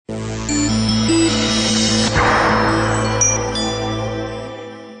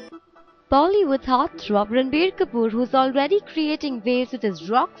Bollywood's heartthrob Ranbir Kapoor, who's already creating waves with his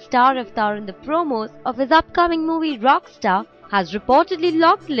Rockstar avatar in the promos of his upcoming movie Rockstar, has reportedly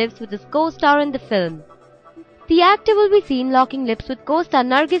locked lips with his co-star in the film. The actor will be seen locking lips with co-star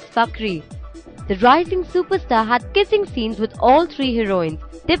Nargis Fakhri. The rising superstar had kissing scenes with all three heroines,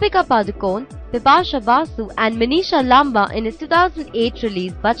 Deepika Padukone, Bipasha Basu and Manisha Lamba in his 2008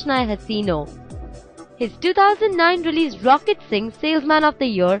 release Bachna Hai Hasino. His 2009 release Rocket Singh Salesman of the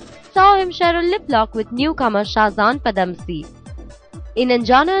Year saw him share a lip lock with newcomer Shahzan Padamsee. In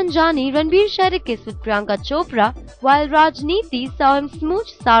Anjana Anjani, Ranbir shared a kiss with Priyanka Chopra, while Rajneeti saw him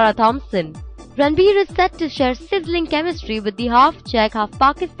smooch Sarah Thompson. Ranbir is set to share sizzling chemistry with the half-Czech,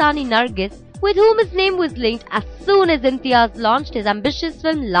 half-Pakistani Nargis, with whom his name was linked as soon as Imtiaz launched his ambitious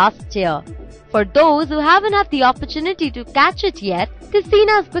film last year. For those who haven't had the opportunity to catch it yet, the scene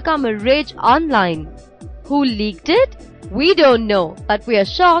has become a rage online. Who leaked it? We don't know, but we are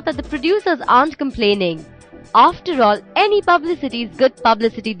sure that the producers aren't complaining. After all, any publicity is good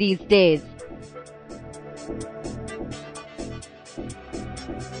publicity these days.